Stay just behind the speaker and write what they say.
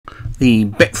The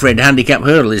Betfred Handicap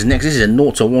Hurdle is next. This is a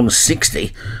 0 to 160.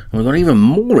 And we've got even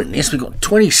more in this. We've got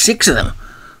 26 of them.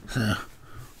 So,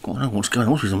 God, I don't know what's going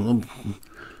on.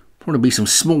 Probably be some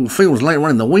small fields later on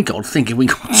in the week, I'd think, if we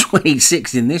got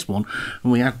 26 in this one.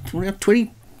 And we had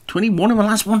 20, 21 in the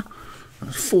last one.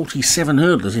 That's 47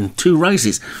 hurdlers in 2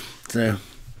 races. So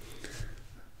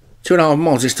 2.5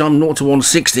 miles this time, 0 to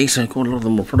 160, so quite a lot of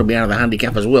them will probably be out of the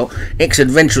handicap as well.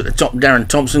 X-Adventure at the top, Darren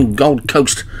Thompson. Gold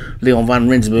Coast, Leon van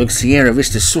Rensburg. Sierra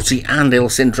Vista, Sooty and El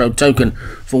Centro Token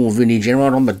for Vinnie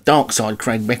Gerard. On the dark side,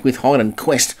 Craig Beckwith. Highland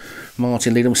Quest,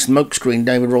 Martin Leadham. Smokescreen,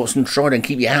 David Robertson. Try and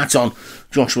keep your hat on,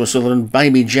 Joshua Sutherland.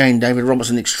 Baby Jane, David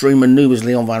Robertson. Extreme Manoeuvres,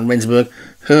 Leon van Rensburg.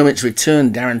 Hermit's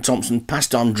Return, Darren Thompson.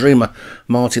 Pastime Dreamer,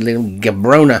 Martin Leadham.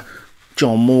 Gabrona,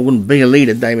 John Morgan. Be a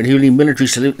Leader, David Hewley. Military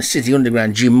Salute, the City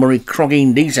Underground, Jim Murray.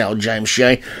 Croggeen Detail, James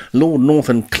Shea. Lord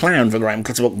Northern Clown for Graham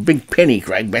Clutterbuck. Big Penny,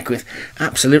 Craig Beckwith.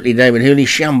 Absolutely, David Hewley.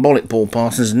 Shambolic, Paul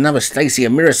Parsons. Navastasia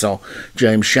Mirasol,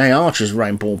 James Shea. Archer's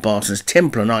Rain, Paul Parsons.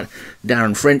 Templar Knight,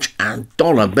 Darren French. And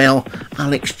Dollar Bell,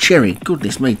 Alex Cherry.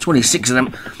 Goodness me, 26 of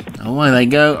them. Away they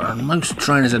go. And most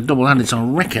trainers are double-handed, so I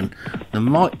reckon there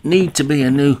might need to be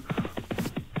a new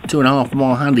 2.5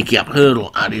 mile handicap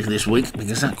hurdle added this week,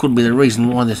 because that could be the reason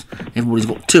why everybody's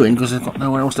got 2 in, because they've got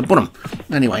nowhere else to put them.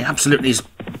 Anyway, Absolutely is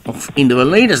off into the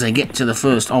lead as they get to the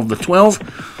first of the 12,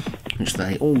 which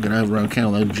they all get over okay,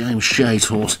 although James Shea's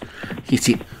horse hit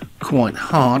it quite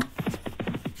hard.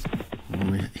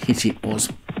 Hit it was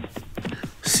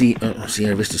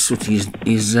Sierra Vista Sooty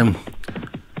is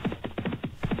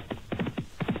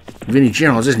Vinnie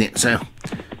Gerard's, isn't it? So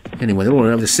anyway, they're all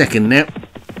over the second now.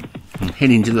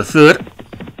 Heading to the third.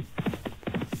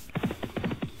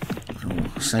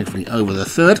 Safely over the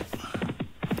third.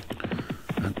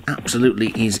 And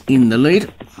Absolutely is in the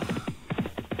lead.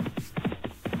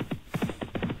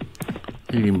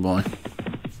 Leading by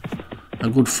a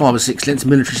good 5 or 6 lengths.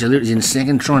 Military Salute is in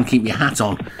second. Try and keep your hat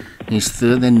on is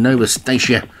third. Then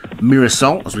Novastasia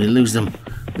Mirasol, as we lose them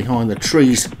behind the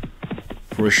trees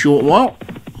for a short while.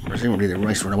 Presumably the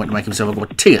race runner went to make himself a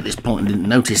cup of tea at this point and didn't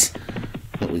notice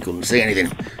that we couldn't see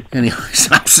anything. Anyway,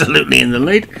 it's Absolutely in the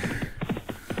lead.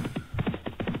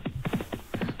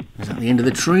 Is that the end of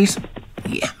the trees?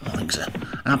 Yeah, I think so.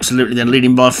 Absolutely then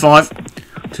leading by 5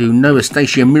 to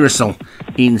Novastasia Mirasol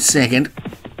in second.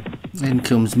 Then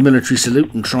comes Military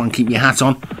Salute and Try and Keep Your Hat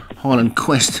On. Highland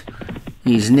Quest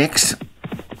is next.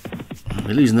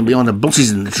 We're losing them behind the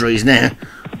buses in the trees now.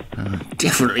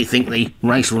 Definitely think the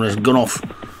race runner's gone off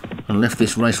and left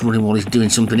this race running while he's doing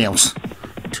something else.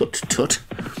 Tut tut.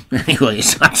 Anyway,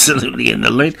 it's Absolutely in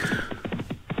the lead.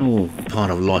 Oh,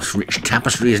 part of life's rich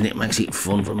tapestry, isn't it? Makes it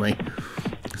fun for me.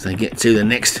 As they get to the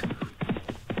next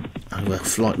over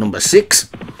flight number 6.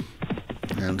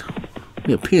 And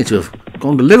we appear to have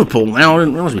gone to Liverpool now. I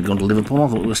didn't realise we'd gone to Liverpool. I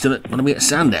thought we were still going to be at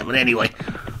Sandown. But anyway,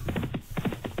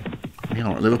 we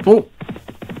are at Liverpool.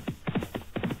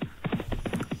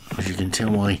 As you can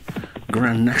tell by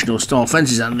Grand National style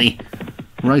fences, and the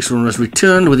race runner has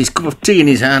returned with his cup of tea in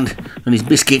his hand and his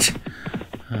biscuit,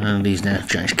 and he's now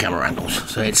changed camera angles.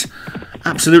 So it's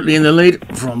Absolutely in the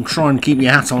lead from Try and Keep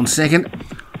Your Hat On second.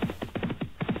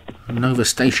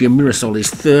 Novastasia Mirasol is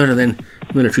third, and then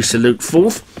Military Salute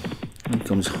fourth. Then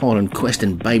comes Highland Quest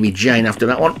and Baby Jane after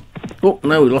that one. Oh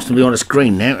no, we lost him behind the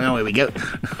screen now. Oh, here we go.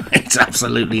 It's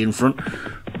Absolutely in front.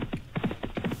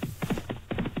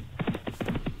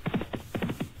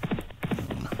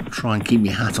 Try and Keep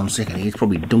Your Hat On second. He's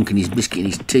probably dunking his biscuit in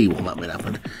his tea while that bit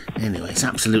happened. Anyway, it's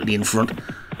Absolutely in front.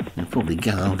 You'll probably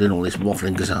gather I'm doing all this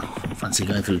waffling because I fancy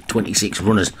going through 26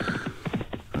 runners.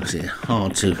 It's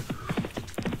hard to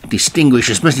distinguish,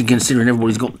 especially considering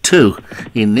everybody's got 2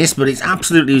 in this, but it's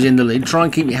Absolutely who's in the lead. Try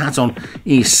and Keep Your Hat On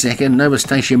is second.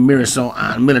 Novastasia Mirasol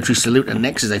and Military Salute are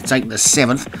next as they take the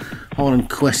 7th.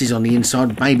 Highland Quest is on the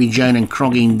inside. Baby Jane and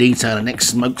Croggeen Detail. The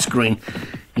next Smokescreen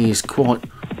is quite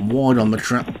wide on the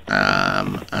track,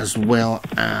 as well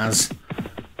as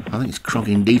I think it's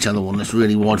Croggeen Detail, the one that's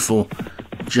really wide for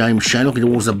James Shea. Looking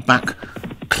towards the back,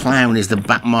 Clown is the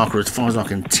back marker as far as I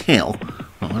can tell.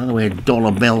 I don't know where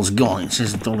Dollar Bell's gone. It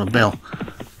says Dollar Bell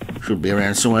should be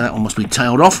around somewhere. That one must be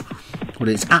tailed off, but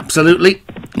it's Absolutely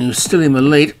who's still in the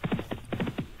lead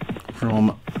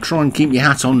from Try and Keep Your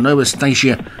Hat On.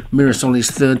 Novastasia Mirasol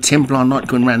is third. Templar Knight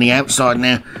coming around the outside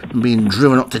now and being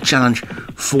driven up to challenge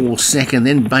for second.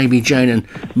 Then Baby Jane and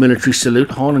Military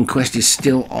Salute. Highland Quest is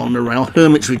still on the rail.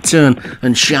 Hermit's Return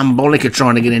and Shambolic are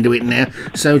trying to get into it now.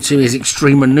 So too is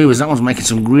Extreme Manoeuvres. That one's making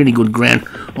some really good ground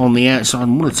on the outside.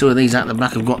 One or two of these out the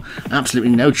back have got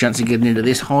absolutely no chance of getting into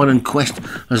this. Highland Quest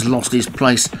has lost his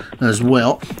place as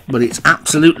well, but it's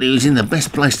absolutely who's in the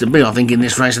best place to be, I think, in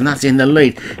this race, and that's in the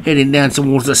lead, heading down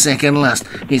towards the second last.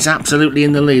 It's absolutely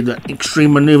in the lead. The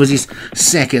Extreme Manoeuvres is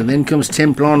second. Then comes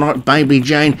Templar Knight. Baby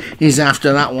Jane is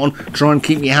after that one. Try and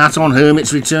keep your hat on.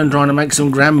 Hermit's Return trying to make some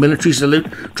ground. Military Salute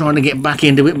trying to get back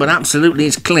into it, but absolutely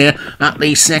it's clear at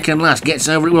the second last. Gets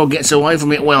over it well, gets away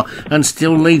from it well, and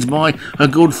still leads by a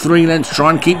good 3 lengths. Try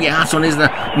and keep your hat on is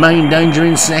the main danger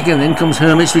in second. Then comes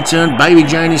Hermit's Return. Baby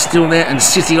Jane is still there, and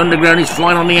City Underground is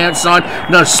flying on the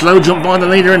outside. No, slow jump by the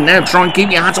leader, and now Try and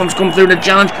Keep Your Hat On's come through the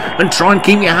challenge, and Try and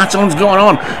Keep Your Hat On's gone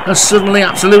on, and suddenly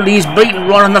absolutely he's beaten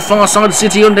right on the far side.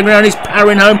 City Underground is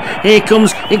powering home. Here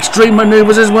comes Extreme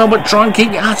Manoeuvres as well, but Try and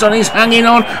Keep Your Hat On is hanging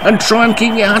on, and Try and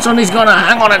Keep Your Hat On is going to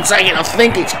hang on and take it. I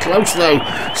think it's close though.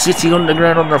 City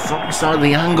Underground on the front side.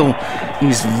 The angle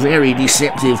is very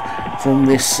deceptive from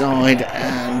this side,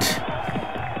 and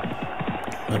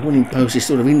the winning post is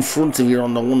sort of in front of you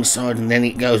on the one side, and then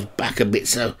it goes back a bit,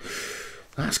 so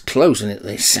that's close, isn't it?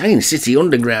 They're saying City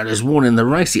Underground has won in the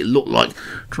race. It looked like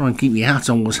Try and Keep Your Hat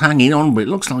On was hanging on, but it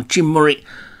looks like Jim Murray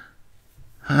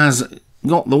has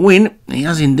got the win. He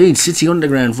has indeed. City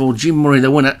Underground for Jim Murray,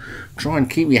 the winner. Try and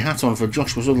Keep Your Hat On for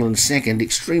Joshua Sutherland second.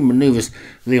 Extreme Manoeuvres,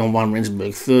 Leon Van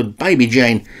Rensburg third. Baby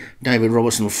Jane, David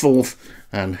Robertson fourth.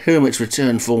 And Hermit's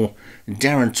Return for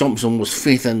Darren Thompson was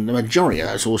fifth. And the majority of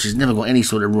those horses never got any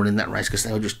sort of run in that race because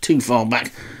they were just too far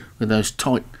back with those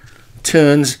tight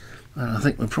turns. And I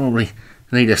think we probably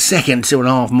need a second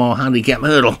 2.5 mile handicap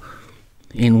hurdle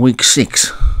in week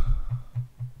 6.